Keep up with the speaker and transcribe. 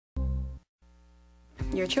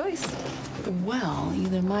Your choice. Well,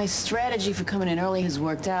 either my strategy for coming in early has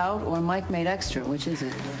worked out, or Mike made extra. Which is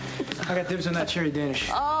it? I got dibs on that cherry Danish.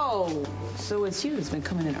 Oh, so it's you that's been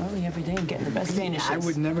coming in early every day and getting the best Danishes. I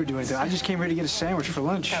would never do anything. I just came here to get a sandwich for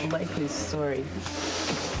lunch. I like this story.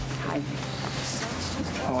 Hi.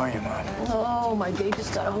 How are you, Mom? Oh, my day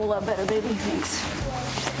just got a whole lot better, baby. Thanks.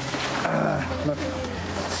 Look,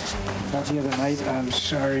 not the other night. I'm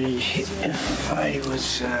sorry if I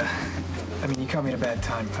was, I mean, you caught me at a bad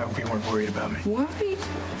time. I hope you weren't worried about me. Worried?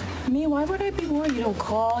 Me? Why would I be worried? You don't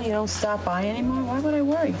call, you don't stop by anymore. Why would I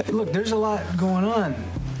worry? Hey, look, there's a lot going on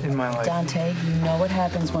in my life. Dante, you know what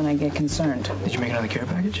happens when I get concerned. Did you make another care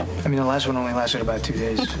package? I mean, the last one only lasted about 2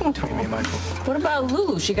 days between me and Michael. What about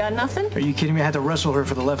Lulu? She got nothing? Are you kidding me? I had to wrestle her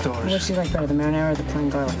for the leftovers. What's she like better, the marinara or the plain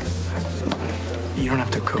garlic? You don't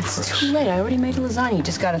have to cook for us. It's too late. I already made lasagna. You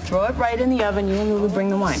just got to throw it right in the oven. You and Lulu bring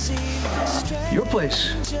the wine. Your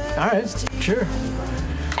place. All right, sure.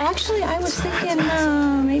 Actually, I was thinking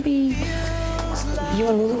maybe you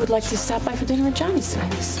and Lulu would like to stop by for dinner at Johnny's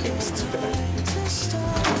tonight.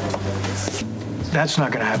 That's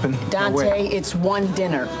not gonna happen. Dante, No way. it's one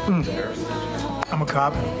dinner. I'm a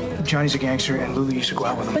cop. Johnny's a gangster, and Lulu used to go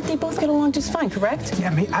out with him. But they both get along just fine, correct? Yeah,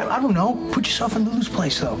 I mean, I don't know. Put yourself in Lulu's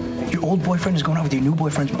place, though. Your old boyfriend is going out with your new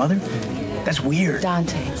boyfriend's mother? That's weird.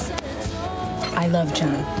 Dante, I love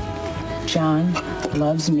John. John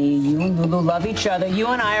loves me. You and Lulu love each other. You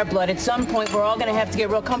and I are blood. At some point, we're all going to have to get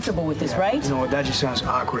real comfortable with this, right? You know what? That just sounds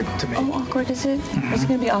awkward to me. Oh, awkward, is it? Is it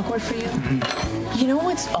going to be awkward for you? You know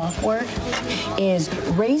what's awkward? Is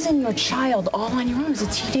raising your child all on your own as a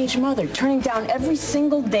teenage mother, turning down every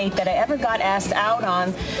single date that I ever got asked out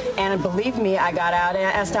on, and believe me, I got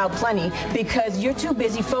asked out plenty, because you're too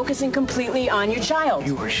busy focusing completely on your child.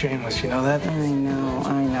 You were shameless, you know that? I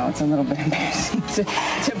know. It's a little bit embarrassing to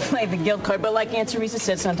play the guilt card, but like Aunt Teresa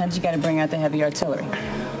said, sometimes you got to bring out the heavy artillery.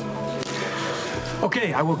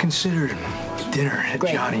 Okay, I will consider dinner at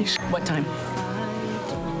Great. Johnny's. What time?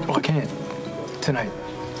 Well, I can't. Tonight.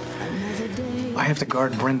 I have to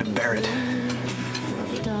guard Brenda Barrett.